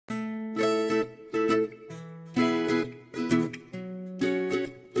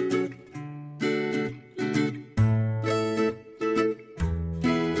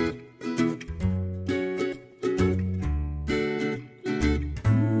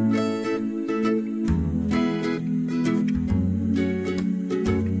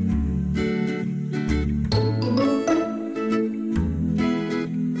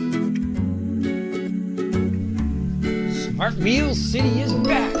Smartwheels City is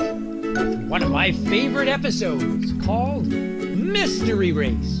back with one of my favorite episodes called Mystery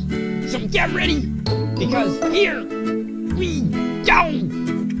Race. So get ready, because here we go!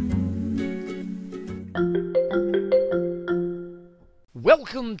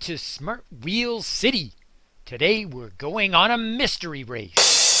 Welcome to Smartwheels City. Today we're going on a mystery race.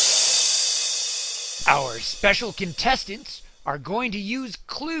 Our special contestants are going to use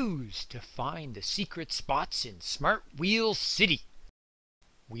clues to find the secret spots in Smartwheels City.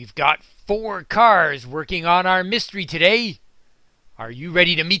 We've got 4 cars working on our mystery today. Are you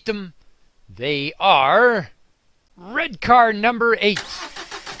ready to meet them? They are red car number 8.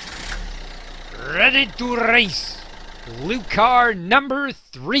 Ready to race. Blue car number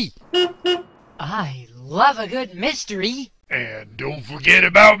 3. I love a good mystery. And don't forget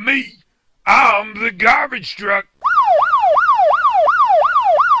about me. I'm the garbage truck.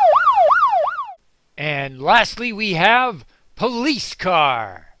 And lastly, we have police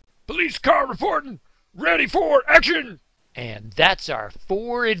car. Police car reporting. Ready for action. And that's our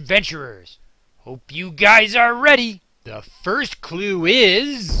 4 adventurers. Hope you guys are ready. The first clue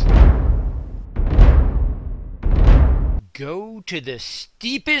is... go to the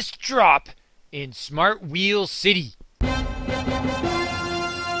steepest drop in Smartwheels City.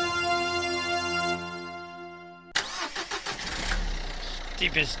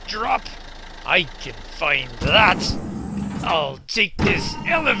 Steepest drop? I can find that. I'll take this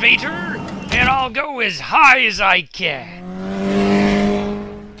elevator and I'll go as high as I can.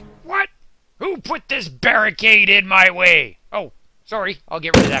 What? Who put this barricade in my way? Oh, sorry. I'll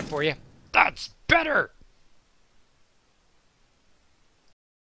get rid of that for you. That's better.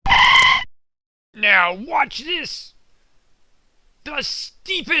 Now watch this. The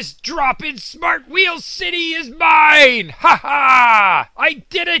steepest drop in Smartwheels City is mine! Ha ha! I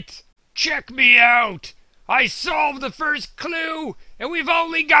did it! Check me out! I solved the first clue, and we've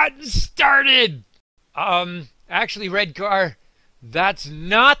only gotten started! Actually, red car, that's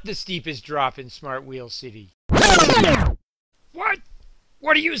not the steepest drop in Smartwheels City. What?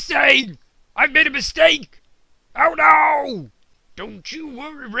 What are you saying? I've made a mistake! Oh no! Don't you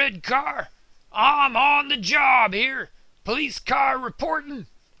worry, red car. I'm on the job here. Police car reporting.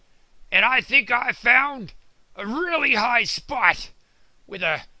 And I think I found a really high spot with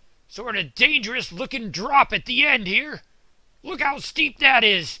a sort of dangerous looking drop at the end here. Look how steep that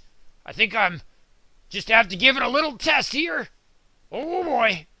is. I think I'm just have to give it a little test here. Oh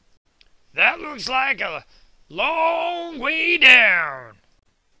boy. That looks like a long way down.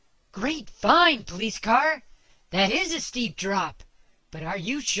 Great find, police car. That is a steep drop. But are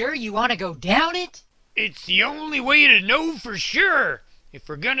you sure you want to go down it? It's the only way to know for sure. If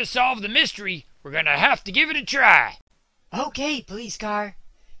we're gonna solve the mystery, we're gonna have to give it a try. Okay, police car.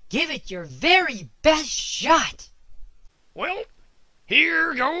 Give it your very best shot. Well,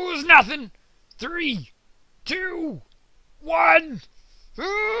 here goes nothing. 3, 2, 1.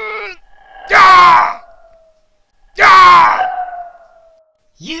 Ah! Ah!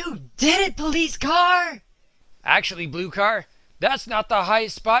 You did it, police car! Actually, blue car, that's not the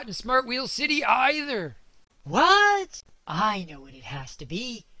highest spot in Smartwheels City either. What? I know what it has to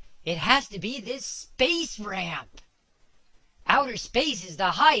be. It has to be this space ramp. Outer space is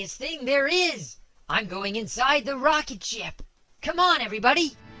the highest thing there is. I'm going inside the rocket ship. Come on,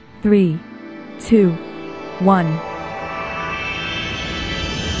 everybody. 3, 2, 1.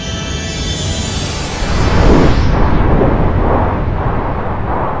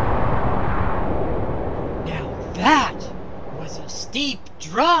 Now that was a steep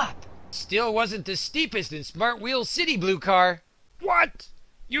drop. Still wasn't the steepest in Smartwheels City, blue car. What?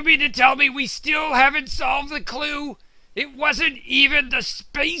 You mean to tell me we still haven't solved the clue? It wasn't even the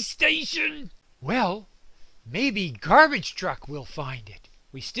space station? Well, maybe Garbage Truck will find it.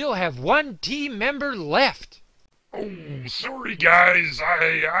 We still have 1 team member left. Oh, sorry guys.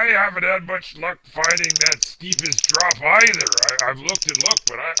 I haven't had much luck finding that steepest drop either. I've looked and looked,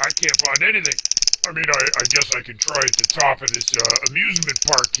 but I can't find anything. I mean, I guess I can try at the top of this amusement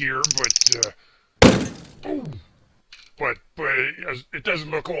park here, but it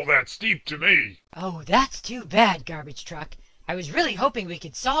doesn't look all that steep to me. Oh, that's too bad, Garbage Truck. I was really hoping we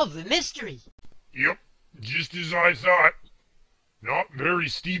could solve the mystery. Yep, just as I thought. Not very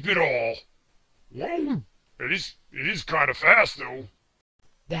steep at all. Whoa, it is kind of fast though.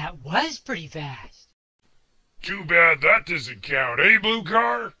 That was pretty fast. Too bad that doesn't count, eh, blue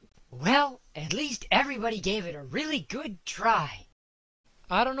car? Well, at least everybody gave it a really good try.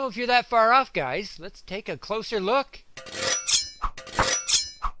 I don't know if you're that far off, guys. Let's take a closer look.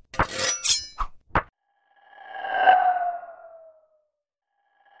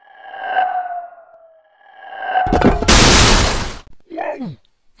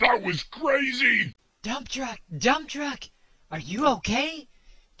 That was crazy! Dump truck, are you okay?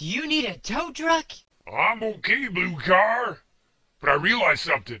 Do you need a tow truck? I'm okay, Blue Car. But I realized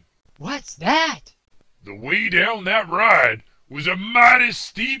something. What's that? The way down that ride was a mighty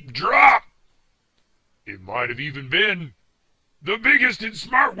steep drop. It might have even been the biggest in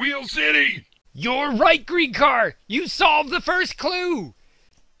Smartwheel City. You're right, Green Car. You solved the first clue.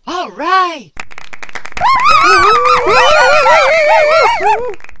 All right.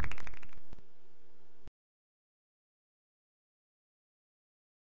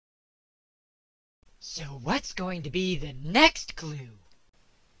 So what's going to be the next clue?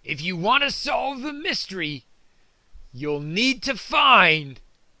 If you want to solve the mystery, you'll need to find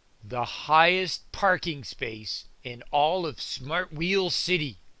the highest parking space in all of Smartwheel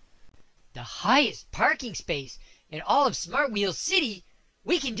City. The highest parking space in all of Smartwheel City?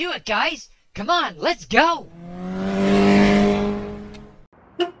 We can do it, guys. Come on, let's go.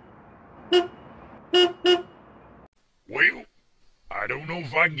 Well, I don't know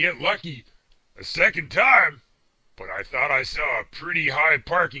if I can get lucky a second time, but I thought I saw a pretty high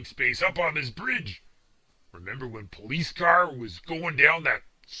parking space up on this bridge. Remember when Police Car was going down that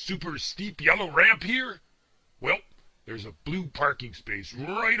super steep yellow ramp here? Well, there's a blue parking space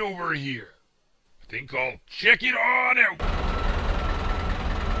right over here. I think I'll check it on out.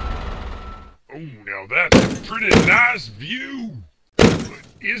 Oh, now that's a pretty nice view. But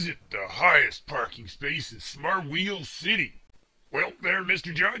is it the highest parking space in Smartwheel City? Well, there,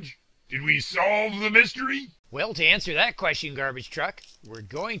 Mr. Judge. Did we solve the mystery? Well, to answer that question, Garbage Truck, we're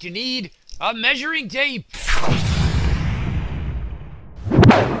going to need a measuring tape.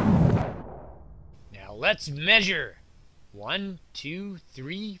 Now let's measure. 1, 2,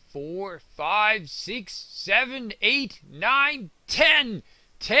 3, 4, 5, 6, 7, 8, 9, 10.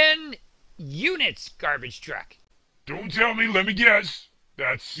 10 units, Garbage Truck. Don't tell me, let me guess.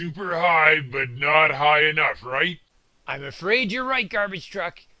 That's super high, but not high enough, right? I'm afraid you're right, Garbage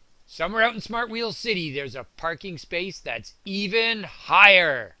Truck. Somewhere out in Smartwheel City, there's a parking space that's even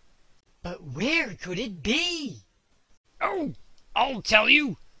higher. But where could it be? Oh, I'll tell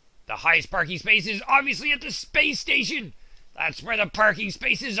you. The highest parking space is obviously at the space station. That's where the parking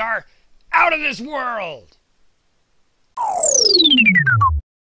spaces are out of this world.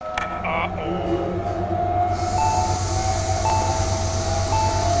 Uh-oh.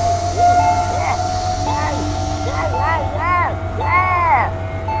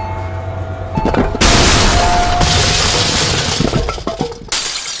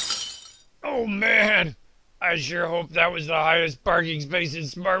 Oh man, I sure hope that was the highest parking space in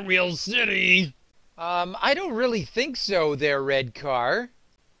Smartwheel City. I don't really think so there, Red Car.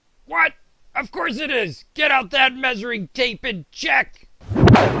 What? Of course it is. Get out that measuring tape and check.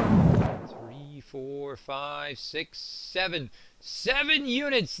 3, 4, 5, 6, 7. 7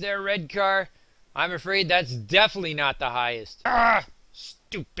 units there, Red Car. I'm afraid that's definitely not the highest. Ah,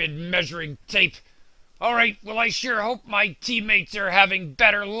 stupid measuring tape. All right, well, I sure hope my teammates are having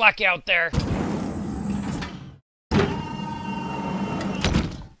better luck out there.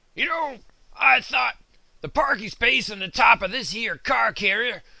 You know, I thought the parking space on the top of this here car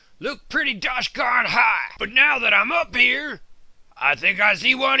carrier looked pretty dosh darn high. But now that I'm up here, I think I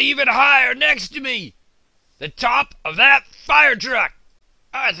see one even higher next to me. The top of that fire truck.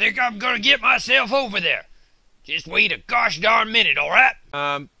 I think I'm gonna get myself over there. Just wait a gosh darn minute, all right?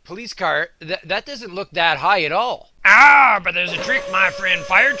 Police Car, that doesn't look that high at all. Ah, but there's a trick my friend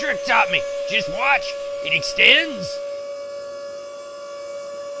Fire Truck taught me. Just watch. It extends.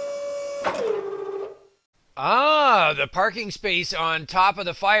 Ah, the parking space on top of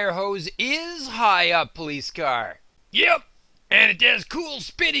the fire hose is high up, Police Car. Yep, and it does cool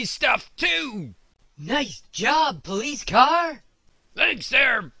spinny stuff too. Nice job, Police Car. Thanks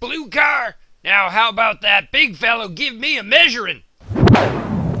there, Blue Car. Now how about that big fellow give me a measuring?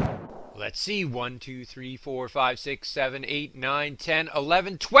 Let's see, 1, 2, 3, 4, 5, 6, 7, 8, 9, 10,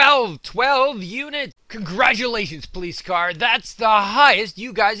 11, 12. 12 units. Congratulations, Police Car. That's the highest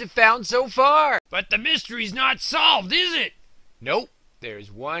you guys have found so far. But the mystery's not solved, is it? Nope.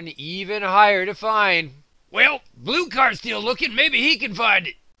 There's one even higher to find. Well, Blue Car's still looking. Maybe he can find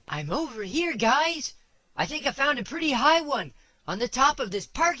it. I'm over here, guys. I think I found a pretty high one on the top of this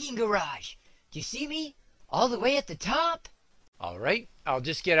parking garage. Do you see me? All the way at the top? All right. I'll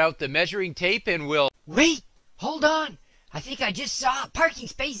just get out the measuring tape and we'll... Wait! Hold on! I think I just saw a parking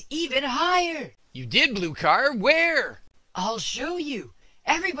space even higher! You did, Blue Car? Where? I'll show you!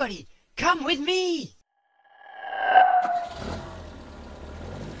 Everybody, come with me!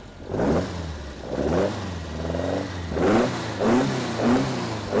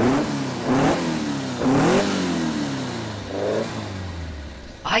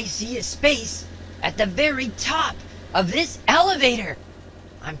 I see a space at the very top of this elevator.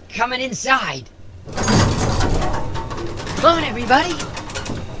 I'm coming inside. Come on, everybody.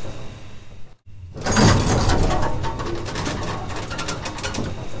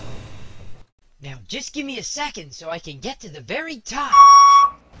 Now, just give me a second so I can get to the very top.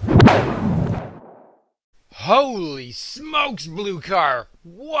 Holy smokes, Blue Car!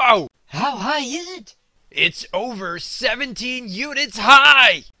 Whoa! How high is it? It's over 17 units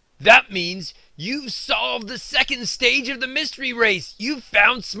high! That means you've solved the second stage of the mystery race. You've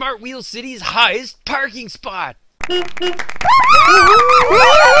found Smartwheels City's highest parking spot.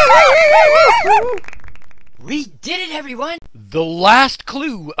 We did it, everyone! The last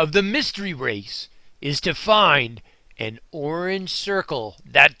clue of the mystery race is to find an orange circle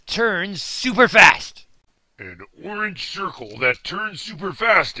that turns super fast. An orange circle that turns super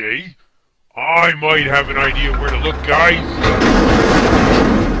fast, eh? I might have an idea where to look, guys.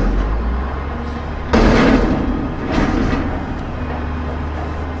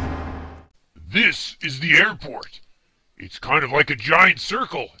 This is the airport. It's kind of like a giant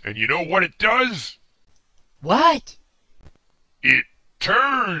circle, and you know what it does? What? It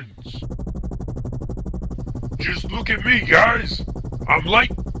turns. Just look at me, guys. I'm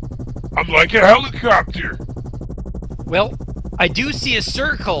like a helicopter. Well, I do see a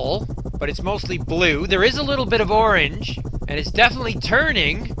circle, but it's mostly blue. There is a little bit of orange, and it's definitely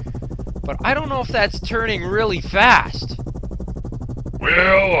turning, but I don't know if that's turning really fast.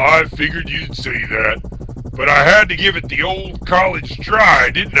 Well, I figured you'd say that, but I had to give it the old college try,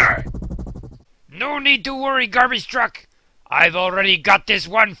 didn't I? No need to worry, garbage truck. I've already got this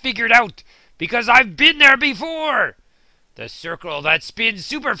one figured out, because I've been there before. The circle that spins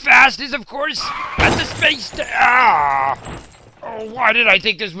super fast is, of course, at the space Oh, why did I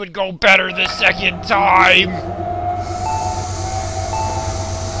think this would go better the second time?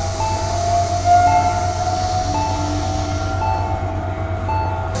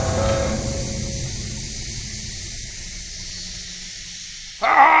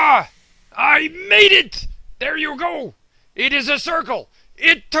 I made it! There you go! It is a circle!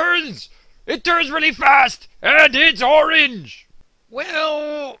 It turns! It turns really fast! And it's orange!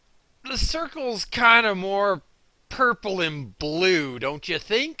 Well, the circle's kind of more purple and blue, don't you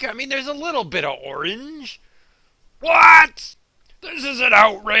think? I mean, there's a little bit of orange. What? This is an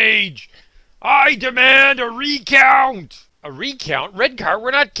outrage! I demand a recount! A recount? Red Car,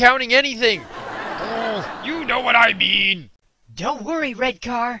 we're not counting anything. Oh, you know what I mean. Don't worry, Red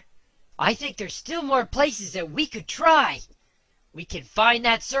Car. I think there's still more places that we could try. We can find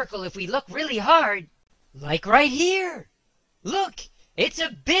that circle if we look really hard. Like right here. Look, it's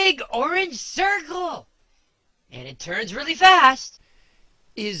a big orange circle. And it turns really fast.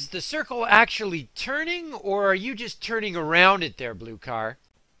 Is the circle actually turning, or are you just turning around it there, Blue Car?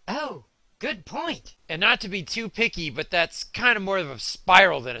 Oh, good point. And not to be too picky, but that's kind of more of a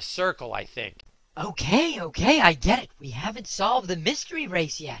spiral than a circle, I think. Okay, I get it. We haven't solved the mystery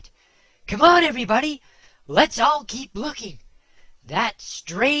race yet. Come on, everybody. Let's all keep looking. That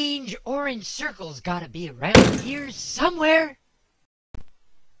strange orange circle's gotta be around here somewhere.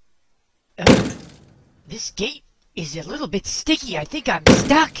 This gate is a little bit sticky. I think I'm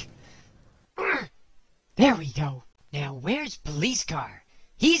stuck. There we go. Now, where's Police Car?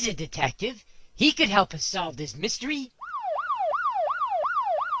 He's a detective. He could help us solve this mystery.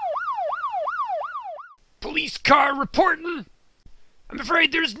 Police car reporting. I'm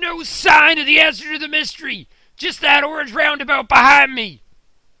afraid there's no sign of the answer to the mystery. Just that orange roundabout behind me.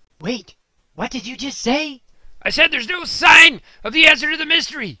 Wait, what did you just say? I said there's no sign of the answer to the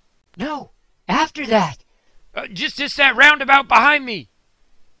mystery. No, after that. Just that roundabout behind me.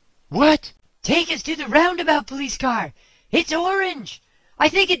 What? Take us to the roundabout, Police Car. It's orange. I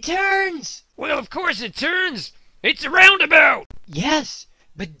think it turns. Well, of course it turns. It's a roundabout. Yes,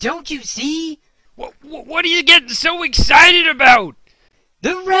 but don't you see? What are you getting so excited about?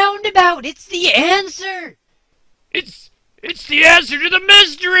 The roundabout, it's the answer. It's the answer to the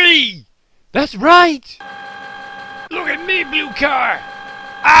mystery. That's right. Look at me, Blue Car.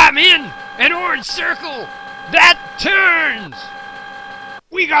 I'm in an orange circle that turns.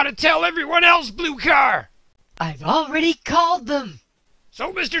 We gotta tell everyone else, Blue Car. I've already called them.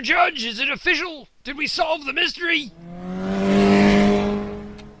 So, Mr. Judge, is it official? Did we solve the mystery?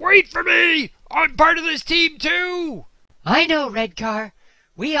 Wait for me! I'm part of this team too! I know, Red Car.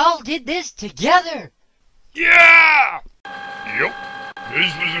 We all did this together. Yeah! Yep.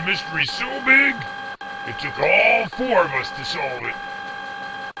 This was a mystery so big, it took all four of us to solve it.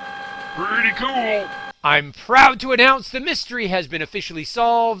 Pretty cool. I'm proud to announce the mystery has been officially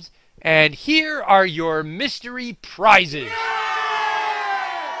solved, and here are your mystery prizes.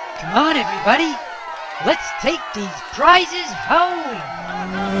 Come on, everybody. Let's take these prizes home.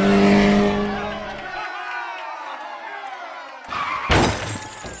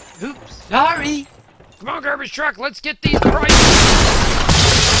 Oops, sorry. Come on, garbage truck, let's get these prizes.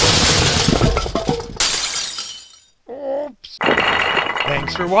 Oops.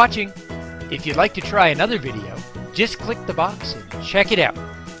 Thanks for watching. If you'd like to try another video, just click the box and check it out.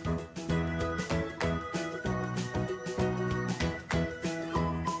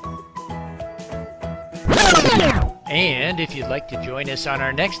 And if you'd like to join us on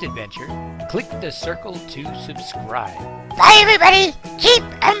our next adventure, click the circle to subscribe. Bye, everybody. Keep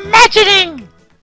imagining.